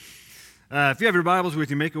If you have your Bibles with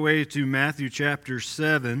you, make your way to Matthew chapter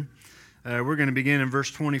 7. We're going to begin in verse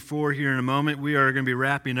 24 here in a moment. We are going to be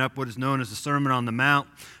wrapping up what is known as the Sermon on the Mount,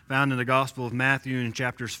 found in the Gospel of Matthew in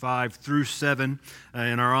chapters 5 through 7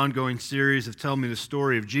 in our ongoing series of Tell Me the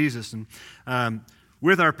Story of Jesus. And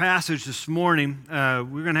with our passage this morning,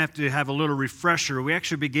 we're going to have a little refresher. We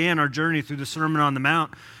actually began our journey through the Sermon on the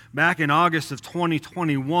Mount back in August of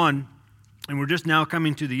 2021, and we're just now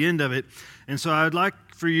coming to the end of it. And so I would like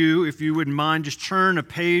for you, if you wouldn't mind, just turn a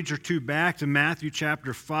page or two back to Matthew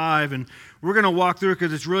chapter 5, and we're going to walk through it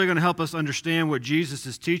because it's really going to help us understand what Jesus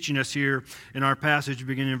is teaching us here in our passage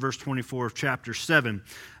beginning in verse 24 of chapter 7.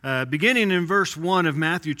 Beginning in verse 1 of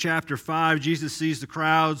Matthew chapter 5, Jesus sees the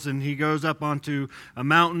crowds, and he goes up onto a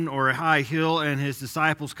mountain or a high hill, and his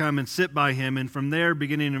disciples come and sit by him. And from there,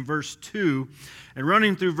 beginning in verse 2, and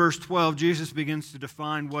running through verse 12, Jesus begins to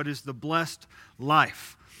define what is the blessed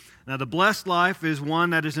life. Now, the blessed life is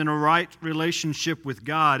one that is in a right relationship with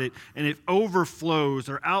God, and it overflows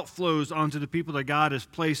or outflows onto the people that God has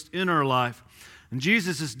placed in our life. And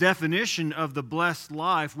Jesus' definition of the blessed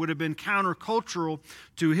life would have been countercultural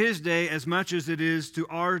to his day as much as it is to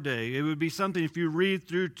our day. It would be something, if you read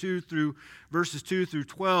through verses 2 through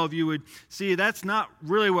 12, you would see that's not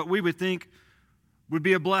really what we would think would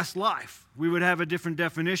be a blessed life. We would have a different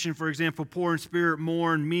definition. For example, poor in spirit,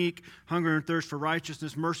 mourn, meek, hunger and thirst for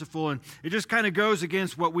righteousness, merciful. And it just kind of goes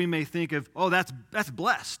against what we may think of, oh, that's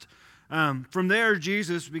blessed. From there,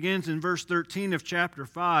 Jesus begins in verse 13 of chapter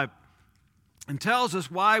 5 and tells us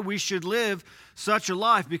why we should live such a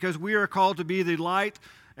life, because we are called to be the light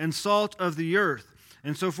and salt of the earth.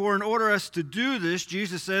 And so in order us to do this,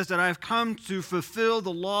 Jesus says that I've come to fulfill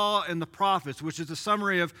the law and the prophets, which is a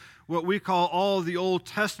summary of what we call all of the Old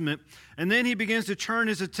Testament. And then he begins to turn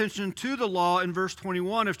his attention to the law in verse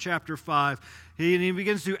 21 of chapter 5. He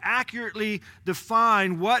begins to accurately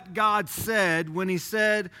define what God said when he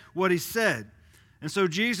said what he said. And so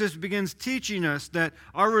Jesus begins teaching us that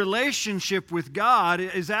our relationship with God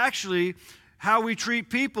is actually how we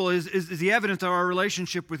treat people is the evidence of our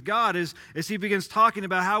relationship with God, as he begins talking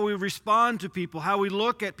about how we respond to people, how we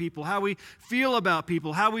look at people, how we feel about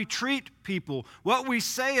people, how we treat people, what we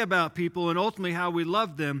say about people, and ultimately how we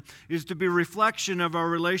love them is to be a reflection of our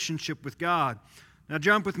relationship with God. Now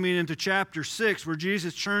jump with me into chapter 6, where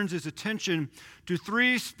Jesus turns his attention to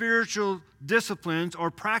three spiritual disciplines or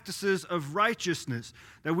practices of righteousness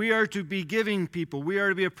that we are to be giving people. We are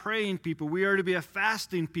to be a praying people. We are to be a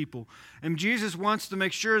fasting people. And Jesus wants to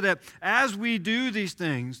make sure that as we do these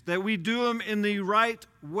things, that we do them in the right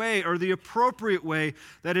way or the appropriate way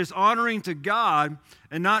that is honoring to God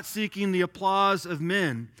and not seeking the applause of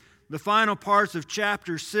men. The final parts of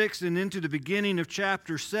chapter 6 and into the beginning of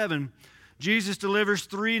chapter 7, Jesus delivers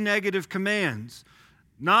three negative commands: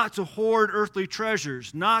 not to hoard earthly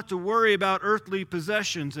treasures, not to worry about earthly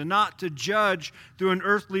possessions, and not to judge through an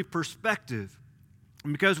earthly perspective.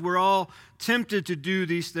 And because we're all tempted to do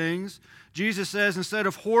these things, Jesus says instead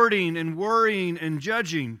of hoarding and worrying and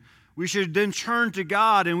judging, we should then turn to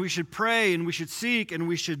God, and we should pray, and we should seek, and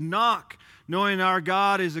we should knock, knowing our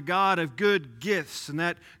God is a God of good gifts. And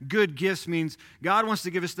that good gifts means God wants to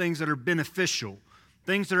give us things that are beneficial,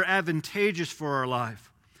 things that are advantageous for our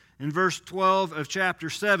life. In verse 12 of chapter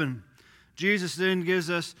 7, Jesus then gives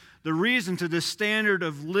us the reason to this standard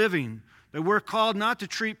of living, that we're called not to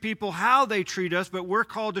treat people how they treat us, but we're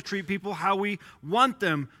called to treat people how we want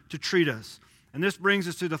them to treat us. And this brings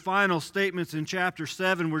us to the final statements in chapter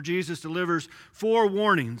 7, where Jesus delivers four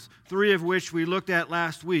warnings, three of which we looked at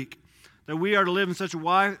last week. That we are to live in such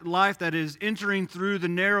a life that is entering through the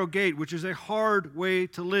narrow gate, which is a hard way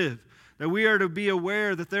to live. That we are to be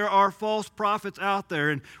aware that there are false prophets out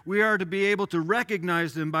there, and we are to be able to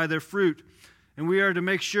recognize them by their fruit. And we are to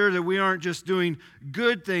make sure that we aren't just doing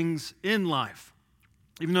good things in life.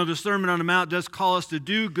 Even though the Sermon on the Mount does call us to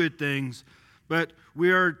do good things, but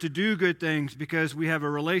we are to do good things because we have a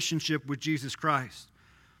relationship with Jesus Christ.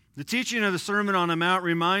 The teaching of the Sermon on the Mount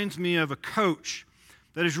reminds me of a coach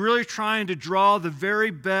that is really trying to draw the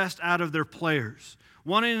very best out of their players,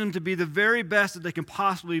 wanting them to be the very best that they can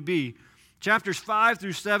possibly be. Chapters 5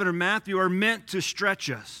 through 7 of Matthew are meant to stretch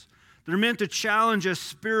us. They're meant to challenge us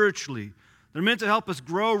spiritually. They're meant to help us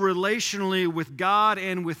grow relationally with God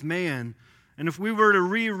and with man. And if we were to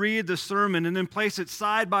reread the sermon and then place it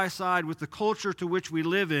side by side with the culture to which we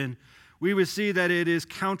live in, we would see that it is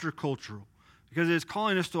countercultural, because it is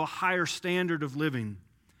calling us to a higher standard of living.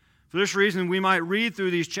 For this reason, we might read through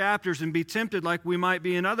these chapters and be tempted, like we might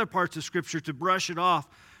be in other parts of Scripture, to brush it off.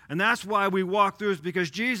 And that's why we walk through it, because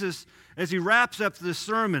Jesus, as he wraps up this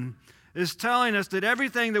sermon, is telling us that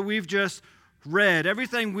everything that we've just read,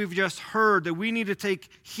 everything we've just heard, that we need to take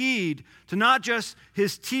heed to not just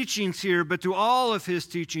his teachings here, but to all of his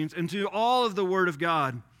teachings and to all of the Word of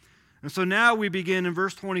God. And so now we begin in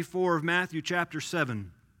verse 24 of Matthew chapter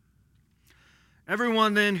 7.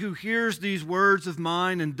 Everyone then who hears these words of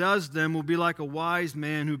mine and does them will be like a wise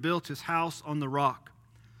man who built his house on the rock.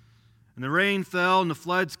 And the rain fell, and the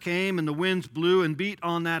floods came, and the winds blew and beat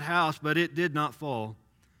on that house, but it did not fall,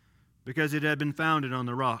 because it had been founded on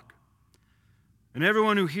the rock. And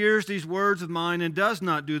everyone who hears these words of mine and does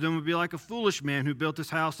not do them will be like a foolish man who built his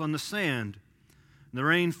house on the sand. And the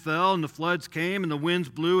rain fell, and the floods came, and the winds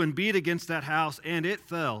blew and beat against that house, and it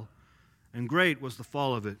fell, and great was the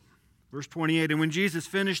fall of it. Verse 28, and when Jesus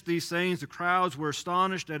finished these sayings, the crowds were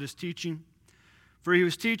astonished at his teaching, for he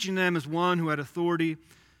was teaching them as one who had authority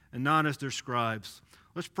and not as their scribes.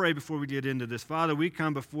 Let's pray before we get into this. Father, we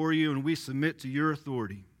come before you and we submit to your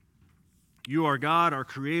authority. You are God, our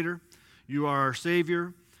Creator. You are our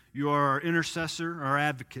Savior. You are our intercessor, our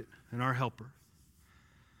advocate, and our helper.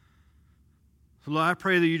 So, Lord, I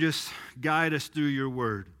pray that you just guide us through your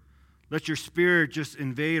word. Let your Spirit just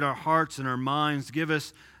invade our hearts and our minds. Give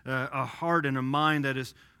us a heart and a mind that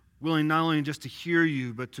is willing not only just to hear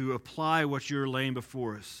you, but to apply what you're laying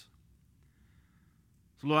before us.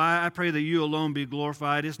 So, Lord, I pray that you alone be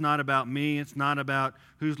glorified. It's not about me. It's not about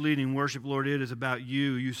who's leading worship, Lord. It is about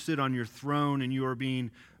you. You sit on your throne, and you are being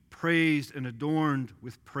praised and adorned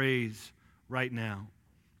with praise right now.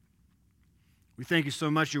 We thank you so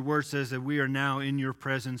much. Your word says that we are now in your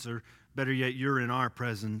presence, or better yet, you're in our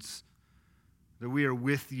presence, that we are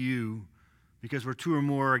with you. Because where two or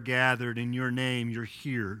more are gathered in your name, you're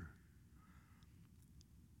here.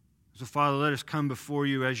 So, Father, let us come before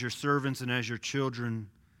you as your servants and as your children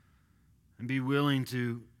and be willing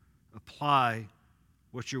to apply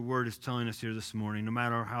what your word is telling us here this morning, no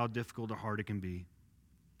matter how difficult or hard it can be.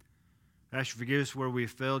 I ask you to forgive us where we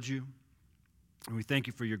have failed you, and we thank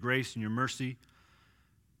you for your grace and your mercy.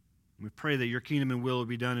 And we pray that your kingdom and will will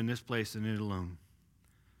be done in this place and in it alone.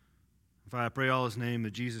 Father, I pray all in his name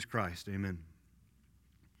of Jesus Christ. Amen.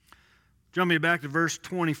 Jumping back to verse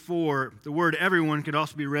 24, the word everyone could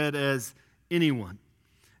also be read as anyone.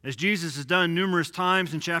 As Jesus has done numerous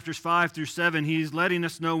times in chapters 5 through 7, he's letting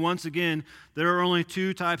us know once again there are only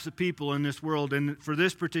two types of people in this world. And for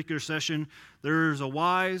this particular session, there's a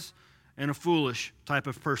wise and a foolish type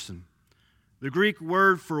of person. The Greek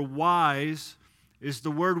word for wise is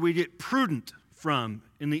the word we get prudent from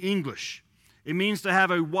in the English. It means to have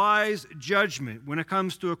a wise judgment when it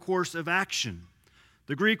comes to a course of action.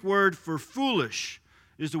 The Greek word for foolish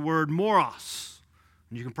is the word moros.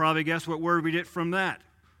 And you can probably guess what word we get from that.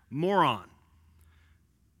 Moron.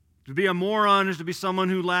 To be a moron is to be someone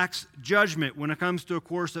who lacks judgment when it comes to a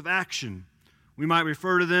course of action. We might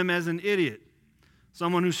refer to them as an idiot,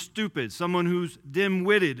 someone who's stupid, someone who's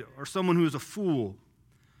dim-witted, or someone who's a fool.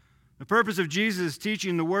 The purpose of Jesus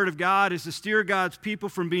teaching the Word of God is to steer God's people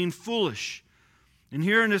from being foolish. And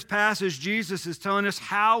here in this passage, Jesus is telling us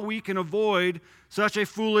how we can avoid such a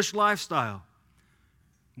foolish lifestyle.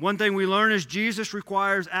 One thing we learn is Jesus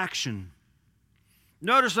requires action.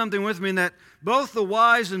 Notice something with me, in that both the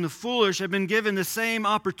wise and the foolish have been given the same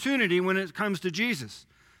opportunity when it comes to Jesus.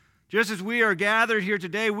 Just as we are gathered here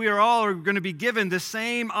today, we are all going to be given the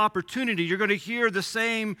same opportunity. You're going to hear the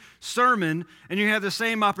same sermon, and you have the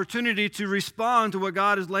same opportunity to respond to what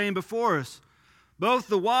God is laying before us. Both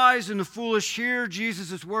the wise and the foolish hear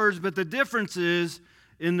Jesus' words, but the difference is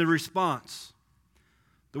in the response.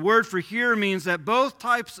 The word for hear means that both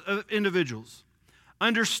types of individuals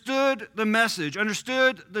understood the message,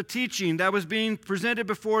 understood the teaching that was being presented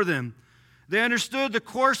before them. They understood the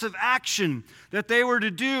course of action that they were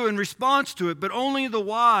to do in response to it, but only the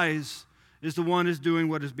wise is the one who's doing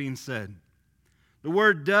what is being said. The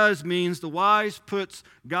word does means the wise puts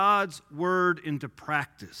God's word into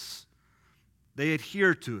practice. They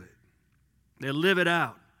adhere to it. They live it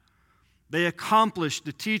out. They accomplish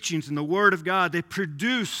the teachings in the Word of God. They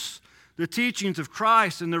produce the teachings of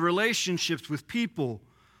Christ and the relationships with people.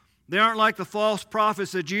 They aren't like the false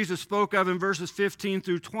prophets that Jesus spoke of in verses 15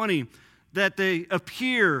 through 20, that they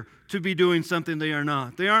appear to be doing something they are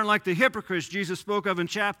not. They aren't like the hypocrites Jesus spoke of in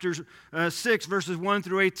chapter 6, verses 1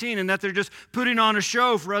 through 18, and that they're just putting on a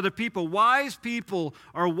show for other people. Wise people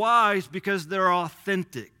are wise because they're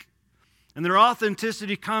authentic. And their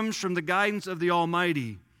authenticity comes from the guidance of the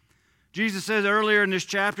Almighty. Jesus says earlier in this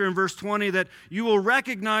chapter in verse 20 that you will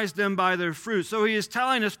recognize them by their fruit. So he is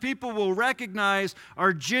telling us people will recognize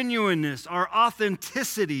our genuineness, our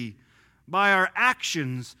authenticity by our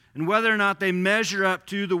actions and whether or not they measure up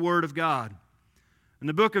to the Word of God. In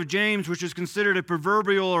the book of James, which is considered a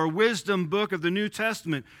proverbial or wisdom book of the New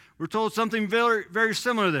Testament, we're told something very, very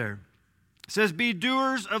similar there. It says, "Be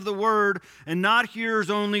doers of the word and not hearers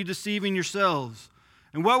only, deceiving yourselves."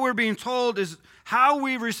 And what we're being told is how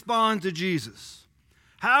we respond to Jesus.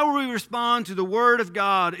 How we respond to the Word of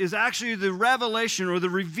God is actually the revelation or the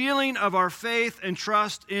revealing of our faith and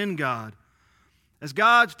trust in God. As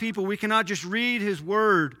God's people, we cannot just read His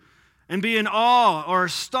Word and be in awe or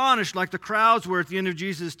astonished like the crowds were at the end of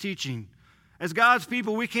Jesus' teaching. As God's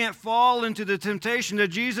people, we can't fall into the temptation that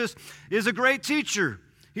Jesus is a great teacher.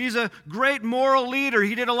 He's a great moral leader.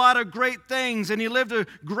 He did a lot of great things, and He lived a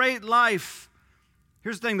great life.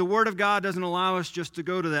 Here's the thing, the Word of God doesn't allow us just to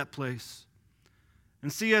go to that place. In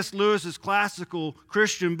C.S. Lewis's classical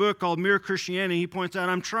Christian book called Mere Christianity, he points out,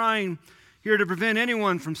 "I'm trying here to prevent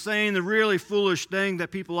anyone from saying the really foolish thing that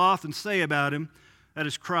people often say about Him, that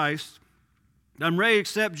is Christ. I'm ready to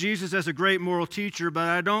accept Jesus as a great moral teacher, but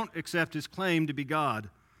I don't accept His claim to be God.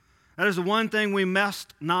 That is the one thing we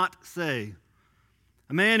must not say.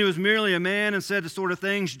 A man who is merely a man and said the sort of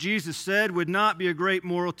things Jesus said would not be a great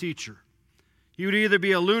moral teacher. He would either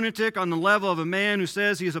be a lunatic on the level of a man who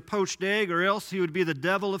says he is a poached egg, or else he would be the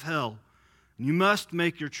devil of hell. And you must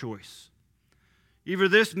make your choice. Either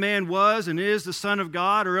this man was and is the Son of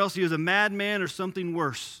God, or else he is a madman or something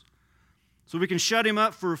worse. So we can shut him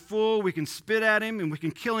up for a fool, we can spit at him, and we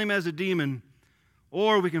can kill him as a demon,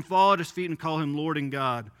 or we can fall at his feet and call him Lord and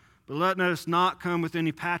God. But let us not come with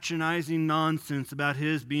any patronizing nonsense about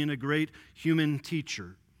his being a great human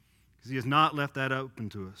teacher, because he has not left that open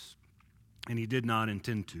to us. And He did not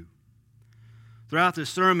intend to. Throughout this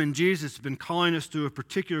sermon, Jesus has been calling us to a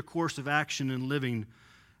particular course of action and living,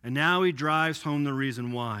 and now He drives home the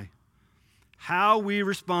reason why. How we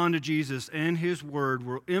respond to Jesus and His Word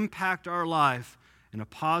will impact our life in a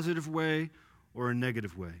positive way or a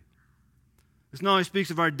negative way. This not only speaks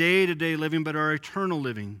of our day-to-day living, but our eternal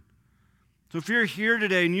living. So if you're here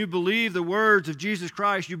today and you believe the words of Jesus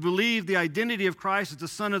Christ, you believe the identity of Christ as the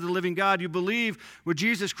Son of the living God, you believe what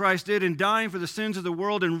Jesus Christ did in dying for the sins of the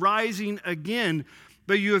world and rising again,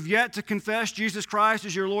 but you have yet to confess Jesus Christ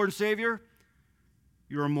as your Lord and Savior,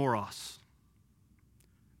 you're a moros.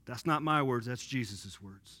 That's not my words, that's Jesus'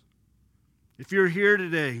 words. If you're here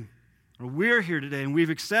today, or we're here today, and we've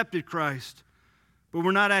accepted Christ, but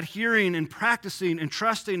we're not adhering and practicing and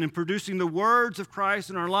trusting and producing the words of Christ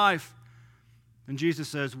in our life, and Jesus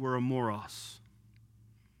says we're a moros.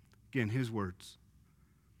 Again, His words.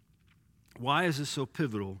 Why is this so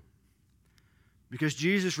pivotal? Because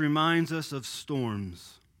Jesus reminds us of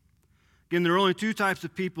storms. Again, there are only two types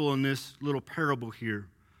of people in this little parable here.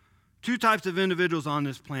 Two types of individuals on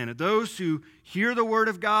this planet. Those who hear the Word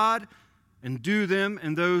of God and do them,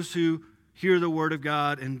 and those who hear the Word of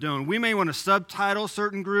God and don't. We may want to subtitle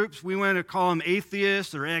certain groups. We want to call them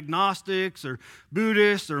atheists or agnostics or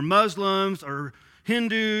Buddhists or Muslims or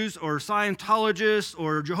Hindus or Scientologists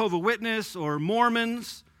or Jehovah's Witnesses or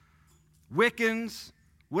Mormons, Wiccans,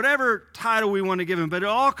 whatever title we want to give them. But it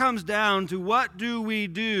all comes down to what do we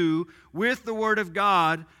do with the Word of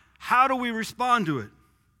God? How do we respond to it?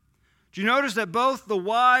 Do you notice that both the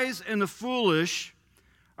wise and the foolish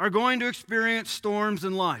are going to experience storms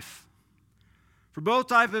in life? For both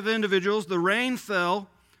types of individuals, the rain fell,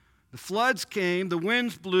 the floods came, the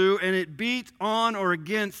winds blew, and it beat on or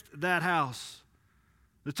against that house.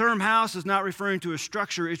 The term house is not referring to a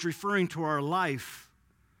structure, it's referring to our life.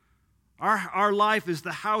 Our life is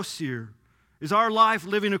the house here. Is our life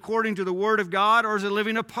living according to the Word of God, or is it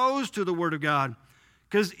living opposed to the Word of God?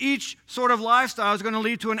 Because each sort of lifestyle is going to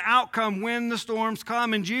lead to an outcome when the storms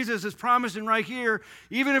come. And Jesus is promising right here,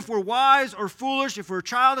 even if we're wise or foolish, if we're a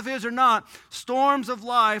child of His or not, storms of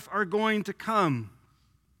life are going to come.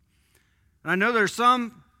 And I know there's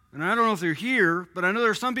some, and I don't know if they're here, but I know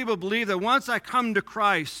there are some people who believe that once I come to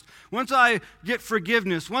Christ, once I get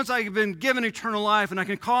forgiveness, once I've been given eternal life and I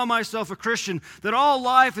can call myself a Christian, that all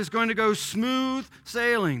life is going to go smooth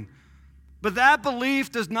sailing. But that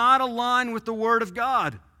belief does not align with the Word of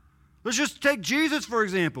God. Let's just take Jesus, for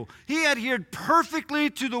example. He adhered perfectly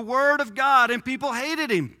to the Word of God, and people hated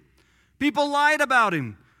Him. People lied about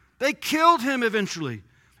Him. They killed Him eventually.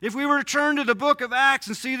 If we were to turn to the book of Acts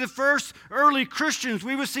and see the first early Christians,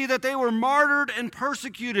 we would see that they were martyred and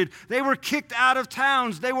persecuted. They were kicked out of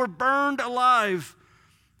towns. They were burned alive.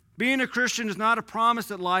 Being a Christian is not a promise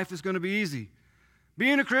that life is going to be easy.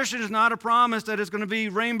 Being a Christian is not a promise that it's going to be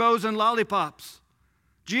rainbows and lollipops.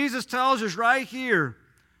 Jesus tells us right here,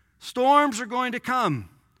 storms are going to come.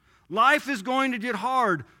 Life is going to get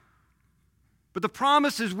hard. But the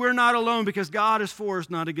promise is we're not alone because God is for us,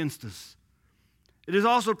 not against us. It is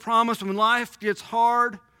also a promise when life gets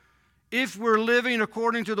hard, if we're living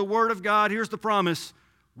according to the Word of God, here's the promise: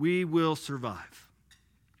 we will survive.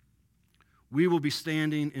 We will be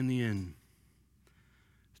standing in the end.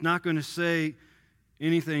 It's not going to say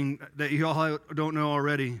anything that you all don't know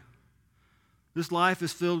already. This life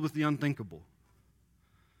is filled with the unthinkable.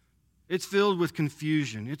 It's filled with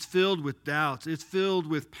confusion. It's filled with doubts. It's filled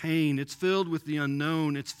with pain. It's filled with the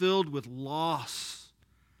unknown. It's filled with loss.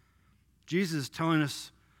 Jesus is telling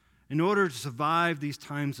us, in order to survive these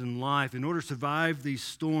times in life, in order to survive these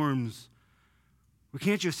storms, we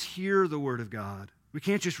can't just hear the Word of God. We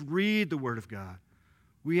can't just read the Word of God.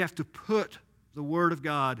 We have to put the Word of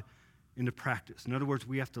God into practice. In other words,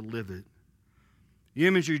 we have to live it. The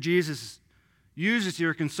imagery Jesus uses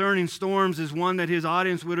here concerning storms is one that his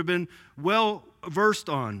audience would have been well versed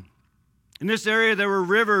on. In this area, there were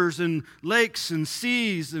rivers and lakes and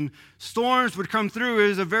seas, and storms would come through. It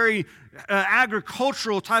was a very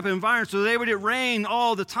agricultural type of environment, so they would get rain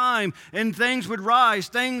all the time, and things would rise,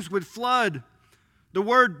 things would flood. The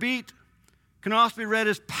word beat can also be read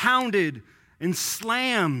as pounded and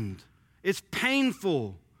slammed. It's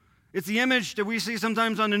painful. It's the image that we see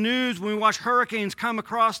sometimes on the news when we watch hurricanes come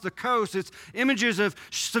across the coast. It's images of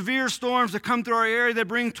severe storms that come through our area that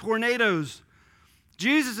bring tornadoes.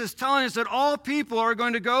 Jesus is telling us that all people are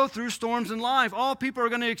going to go through storms in life. All people are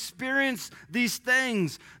going to experience these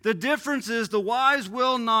things. The difference is the wise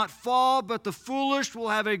will not fall, but the foolish will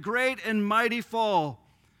have a great and mighty fall.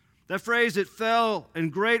 That phrase, it fell,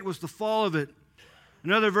 and great was the fall of it.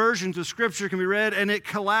 In other versions of Scripture can be read, and it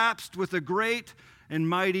collapsed with a great and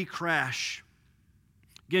mighty crash.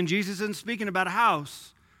 Again, Jesus isn't speaking about a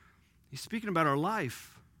house. He's speaking about our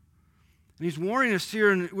life. And he's warning us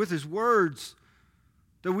here with his words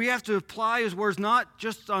that we have to apply his words not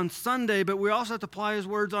just on Sunday, but we also have to apply his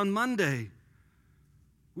words on Monday.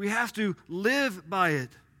 We have to live by it.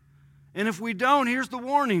 And if we don't, here's the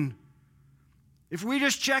warning. If we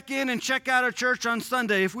just check in and check out of church on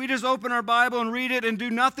Sunday, if we just open our Bible and read it and do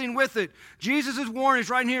nothing with it, Jesus' warning is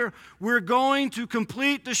right here. We're going to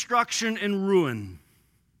complete destruction and ruin.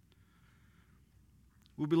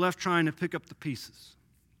 We'll be left trying to pick up the pieces.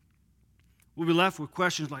 We'll be left with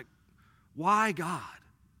questions like, why God?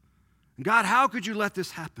 And God, how could you let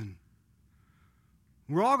this happen?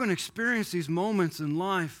 We're all going to experience these moments in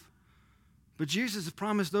life, but Jesus has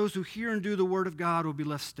promised those who hear and do the Word of God will be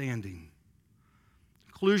left standing.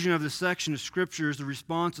 Conclusion of this section of Scripture is the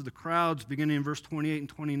response of the crowds beginning in verse 28 and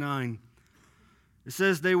 29. It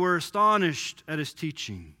says, they were astonished at his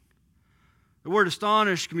teaching. The word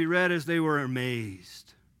astonished can be read as they were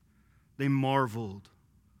amazed. They marveled.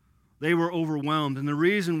 They were overwhelmed. And the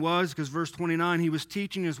reason was because verse 29, he was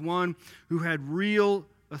teaching as one who had real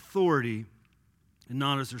authority and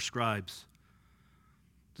not as their scribes.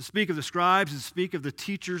 To speak of the scribes is to speak of the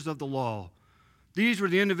teachers of the law. These were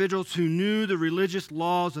the individuals who knew the religious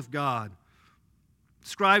laws of God.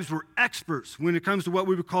 Scribes were experts when it comes to what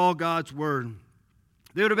we would call God's Word.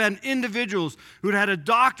 They would have been individuals who had a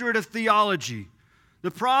doctorate of theology.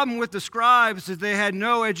 The problem with the scribes is they had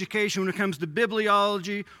no education when it comes to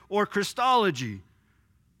bibliology or Christology.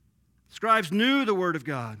 Scribes knew the Word of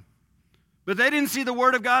God, but they didn't see the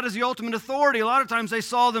Word of God as the ultimate authority. A lot of times they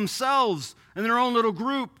saw themselves and their own little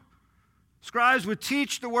group. Scribes would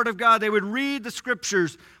teach the Word of God. They would read the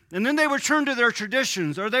Scriptures, and then they would turn to their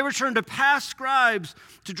traditions, or they would turn to past scribes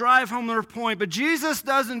to drive home their point. But Jesus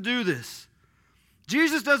doesn't do this.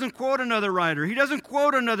 Jesus doesn't quote another writer. He doesn't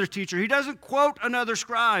quote another teacher. He doesn't quote another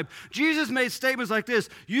scribe. Jesus made statements like this: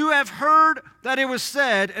 you have heard that it was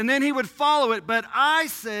said, and then he would follow it, but I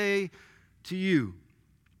say to you.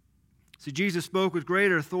 See, Jesus spoke with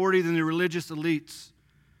greater authority than the religious elites.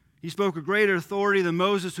 He spoke with greater authority than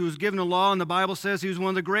Moses, who was given the law, and the Bible says he was one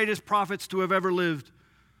of the greatest prophets to have ever lived.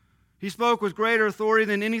 He spoke with greater authority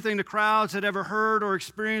than anything the crowds had ever heard or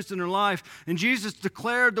experienced in their life. And Jesus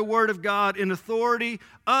declared the Word of God in authority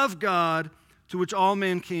of God, to which all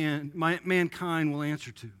mankind will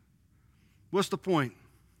answer to. What's the point?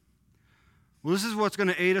 Well, this is what's going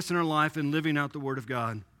to aid us in our life in living out the Word of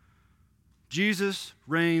God. Jesus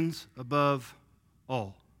reigns above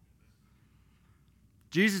all.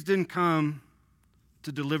 Jesus didn't come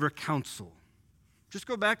to deliver counsel. Just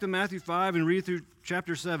go back to Matthew 5 and read through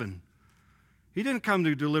chapter 7. He didn't come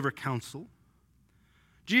to deliver counsel.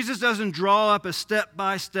 Jesus doesn't draw up a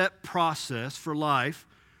step-by-step process for life,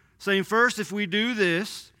 saying first if we do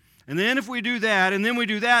this, and then if we do that, and then we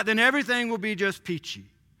do that, then everything will be just peachy.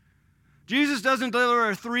 Jesus doesn't deliver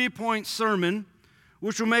a 3-point sermon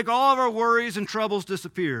which will make all of our worries and troubles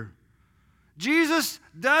disappear. Jesus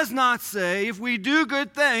does not say if we do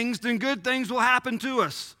good things, then good things will happen to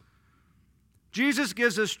us. Jesus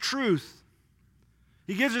gives us truth.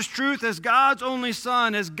 He gives us truth as God's only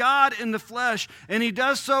Son, as God in the flesh, and he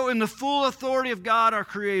does so in the full authority of God, our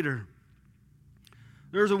Creator.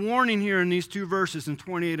 There's a warning here in these two verses in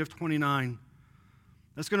 28 of 29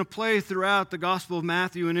 that's going to play throughout the Gospel of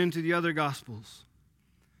Matthew and into the other Gospels.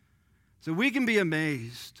 So we can be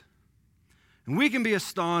amazed, and we can be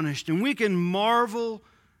astonished, and we can marvel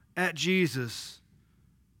at Jesus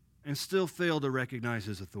and still fail to recognize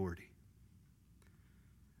his authority.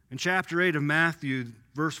 In chapter 8 of Matthew,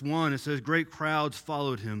 verse 1, it says, great crowds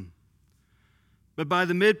followed him. But by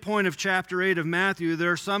the midpoint of chapter 8 of Matthew,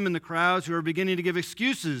 there are some in the crowds who are beginning to give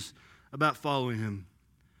excuses about following him.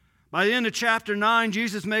 By the end of chapter 9,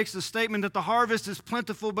 Jesus makes the statement that the harvest is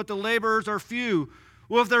plentiful, but the laborers are few.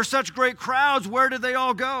 Well, if there are such great crowds, where did they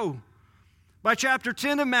all go? By chapter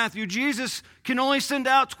 10 of Matthew, Jesus can only send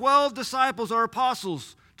out 12 disciples or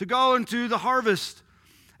apostles to go into the harvest.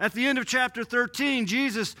 At the end of chapter 13,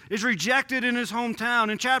 Jesus is rejected in his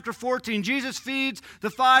hometown. In chapter 14, Jesus feeds the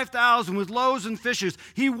 5,000 with loaves and fishes.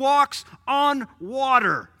 He walks on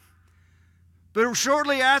water. But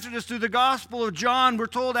shortly after this, through the Gospel of John, we're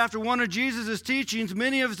told after one of Jesus' teachings,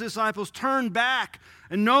 many of his disciples turned back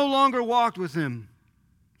and no longer walked with him.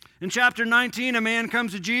 In chapter 19, a man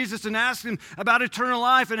comes to Jesus and asks him about eternal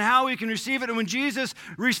life and how he can receive it. And when Jesus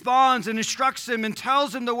responds and instructs him and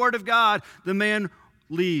tells him the word of God, the man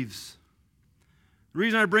leaves. The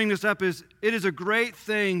reason I bring this up is it is a great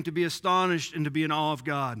thing to be astonished and to be in awe of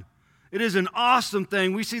God. It is an awesome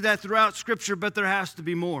thing. We see that throughout Scripture, but there has to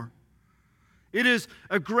be more. It is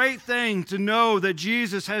a great thing to know that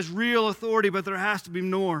Jesus has real authority, but there has to be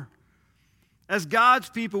more. As God's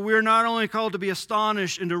people, we are not only called to be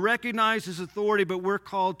astonished and to recognize his authority, but we're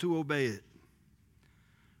called to obey it.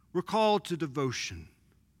 We're called to devotion.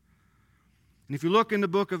 And if you look in the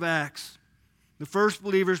book of Acts, the first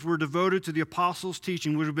believers were devoted to the apostles'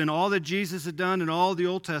 teaching, which would have been all that Jesus had done in all the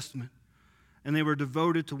Old Testament. And they were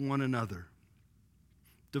devoted to one another.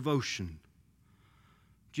 Devotion.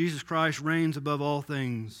 Jesus Christ reigns above all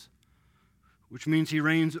things, which means he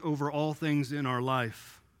reigns over all things in our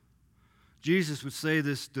life. Jesus would say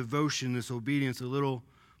this devotion, this obedience, a little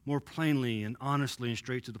more plainly and honestly and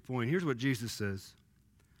straight to the point. Here's what Jesus says.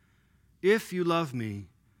 If you love me,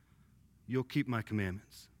 you'll keep my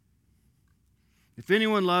commandments. If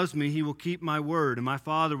anyone loves me, he will keep my word, and my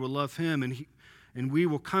Father will love him, and we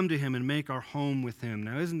will come to him and make our home with him.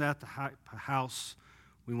 Now, isn't that the house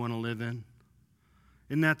we want to live in?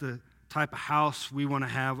 Isn't that the type of house we want to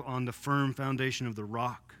have on the firm foundation of the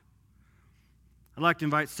rock? I'd like to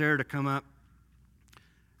invite Sarah to come up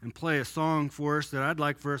and play a song for us that I'd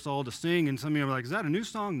like for us all to sing. And some of you are like, is that a new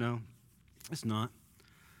song? No, it's not.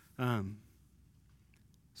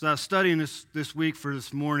 So I was studying this week for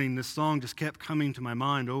this morning. This song just kept coming to my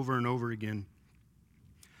mind over and over again.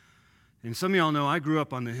 And some of y'all know I grew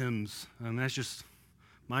up on the hymns. That's just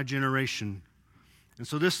my generation. And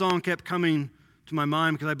so this song kept coming to my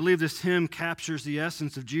mind because I believe this hymn captures the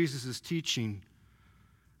essence of Jesus' teaching.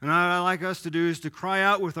 And what I'd like us to do is to cry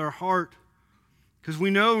out with our heart, because we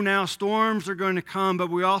know now storms are going to come, but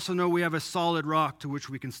we also know we have a solid rock to which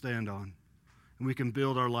we can stand on and we can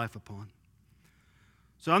build our life upon.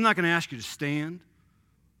 So I'm not going to ask you to stand,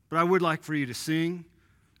 but I would like for you to sing.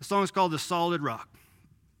 The song is called The Solid Rock.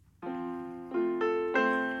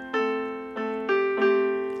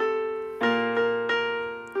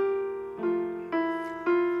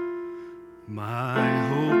 My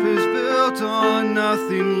hope is built on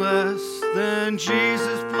nothing less than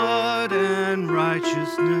Jesus' blood and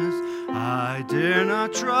righteousness. I dare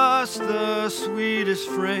not trust the sweetest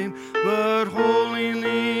frame, but wholly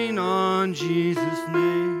lean on Jesus'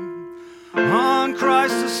 name. On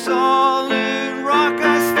Christ the solid rock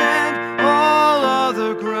I stand, all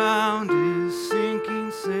other ground is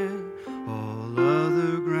sinking sand. All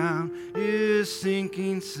other ground is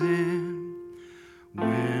sinking sand.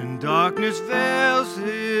 When darkness veils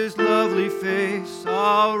his lovely face,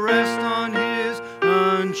 I'll rest on his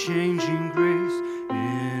unchanging grace.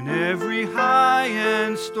 In every high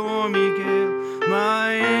and stormy gale,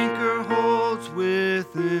 my anchor holds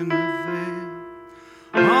within the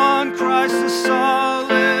veil. On Christ the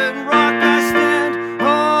solid rock I stand,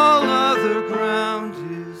 all other ground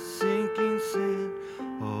is sinking sand.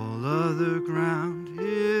 All other ground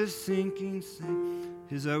is sinking sand.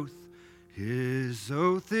 His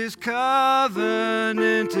oath, His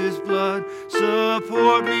covenant, His blood,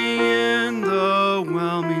 support me in the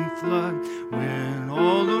whelming flood. When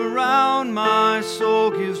all around my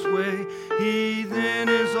soul gives way, He then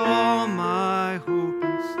is all my hope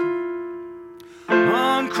and stay.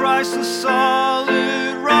 On Christ the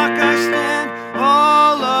solid rock I stand,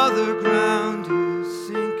 all other ground is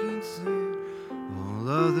sinking sand. All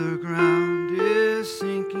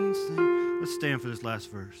last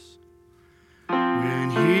verse.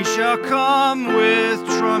 When he shall come with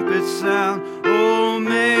trumpet sound, oh,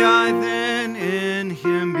 may I then in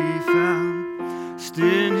him be found.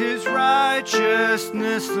 In his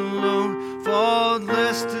righteousness alone,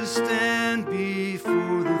 faultless to stand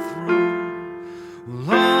before the throne. Well,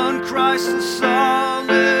 on Christ the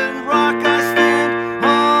solid rock I stand,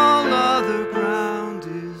 all other ground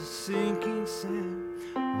is sinking sand.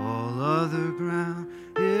 All other ground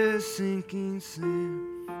is sinking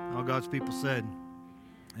sand. All God's people said,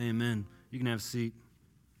 amen. You can have a seat.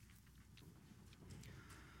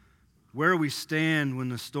 Where we stand when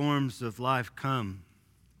the storms of life come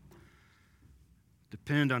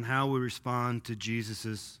depend on how we respond to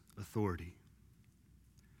Jesus' authority.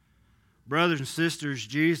 Brothers and sisters,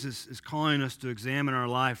 Jesus is calling us to examine our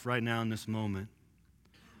life right now in this moment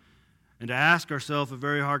and to ask ourselves a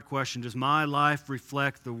very hard question. Does my life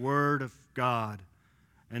reflect the Word of God,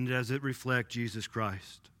 and does it reflect Jesus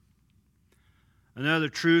Christ? Another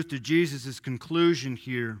truth to Jesus' conclusion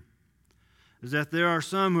here is that there are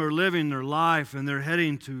some who are living their life and they're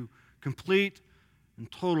heading to complete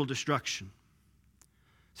and total destruction.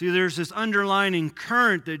 See, there's this underlying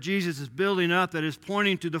current that Jesus is building up that is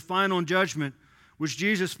pointing to the final judgment, which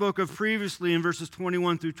Jesus spoke of previously in verses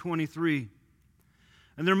 21 through 23.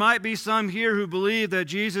 And there might be some here who believe that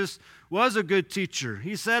Jesus was a good teacher.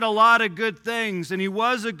 He said a lot of good things, and he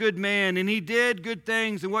was a good man, and he did good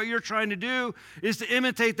things. And what you're trying to do is to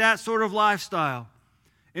imitate that sort of lifestyle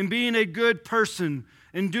and being a good person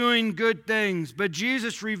and doing good things. But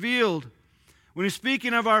Jesus revealed, when he's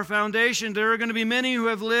speaking of our foundation, there are going to be many who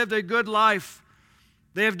have lived a good life.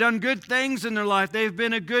 They have done good things in their life. They've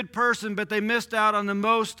been a good person, but they missed out on the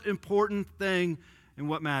most important thing and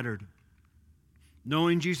what mattered: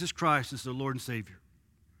 knowing Jesus Christ as the Lord and Savior.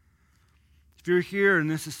 If you're here and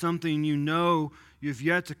this is something you know you've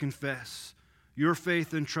yet to confess your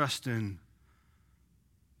faith and trust in,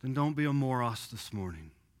 then don't be a moros this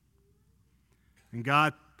morning. And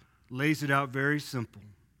God lays it out very simple.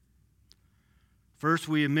 First,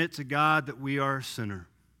 we admit to God that we are a sinner.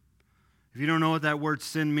 If you don't know what that word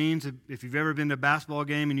sin means, if you've ever been to a basketball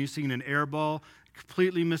game and you've seen an air ball, it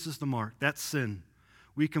completely misses the mark. That's sin.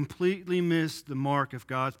 We completely miss the mark of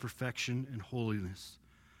God's perfection and holiness.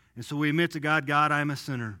 And so we admit to God, God, I'm a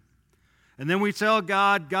sinner. And then we tell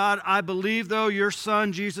God, God, I believe, though, your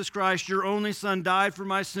Son, Jesus Christ, your only Son, died for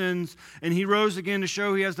my sins, and he rose again to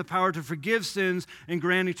show he has the power to forgive sins and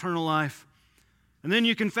grant eternal life. And then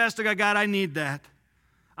you confess to God, God, I need that.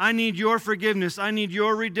 I need your forgiveness. I need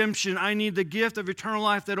your redemption. I need the gift of eternal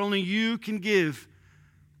life that only you can give.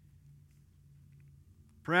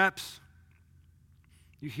 Perhaps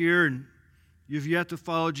you're here and you've yet to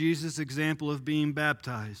follow Jesus' example of being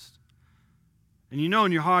baptized. And you know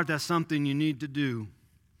in your heart that's something you need to do.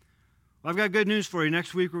 Well, I've got good news for you.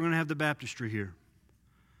 Next week we're going to have the baptistry here.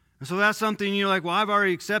 And so that's something you're like, well, I've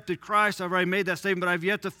already accepted Christ. I've already made that statement, but I've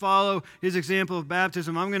yet to follow his example of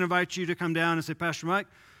baptism. I'm going to invite you to come down and say, Pastor Mike,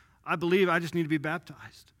 I believe I just need to be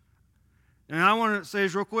baptized. And I want to say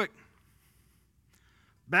this real quick.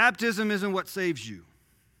 Baptism isn't what saves you.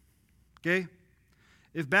 Okay?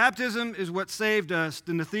 If baptism is what saved us,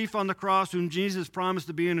 then the thief on the cross whom Jesus promised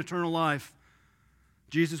to be in eternal life,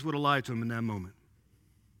 Jesus would have lied to him in that moment.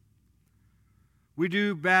 We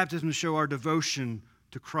do baptism to show our devotion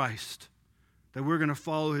to Christ, that we're going to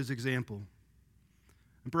follow his example.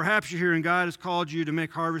 And perhaps you're here and God has called you to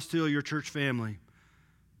make Harvest Hill your church family,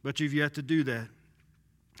 but you've yet to do that.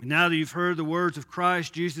 And now that you've heard the words of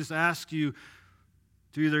Christ, Jesus asks you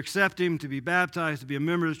to either accept him, to be baptized, to be a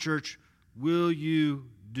member of the church. Will you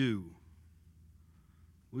do?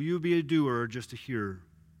 Will you be a doer or just a hearer?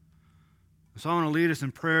 So I want to lead us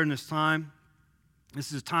in prayer in this time.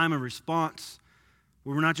 This is a time of response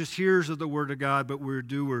where we're not just hearers of the Word of God, but we're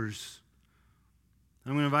doers.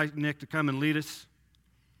 I'm going to invite Nick to come and lead us,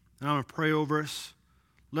 and I'm going to pray over us.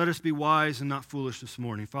 Let us be wise and not foolish this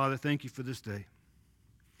morning. Father, thank you for this day.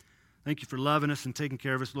 Thank you for loving us and taking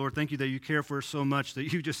care of us, Lord. Thank you that you care for us so much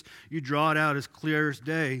that you draw it out as clear as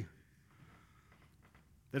day.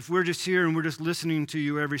 That if we're just here and we're just listening to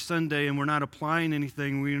you every Sunday and we're not applying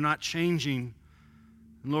anything, we're not changing,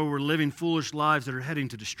 and Lord, we're living foolish lives that are heading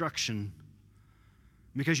to destruction.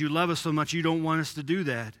 Because you love us so much, you don't want us to do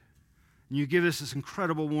that. And you give us this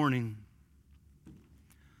incredible warning.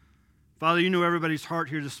 Father, you know everybody's heart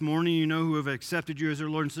here this morning. You know who have accepted you as their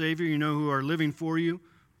Lord and Savior. You know who are living for you.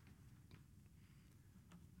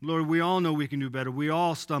 Lord, we all know we can do better. We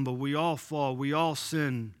all stumble. We all fall. We all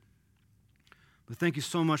sin. But thank you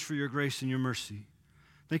so much for your grace and your mercy.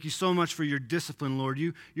 Thank you so much for your discipline, Lord.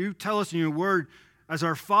 You tell us in your word, as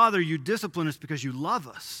our Father, you discipline us because you love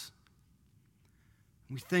us.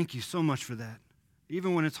 We thank you so much for that,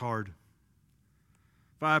 even when it's hard.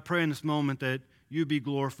 Father, I pray in this moment that you be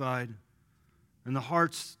glorified and the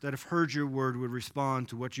hearts that have heard your word would respond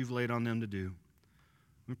to what you've laid on them to do.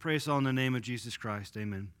 We pray this all in the name of Jesus Christ.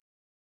 Amen.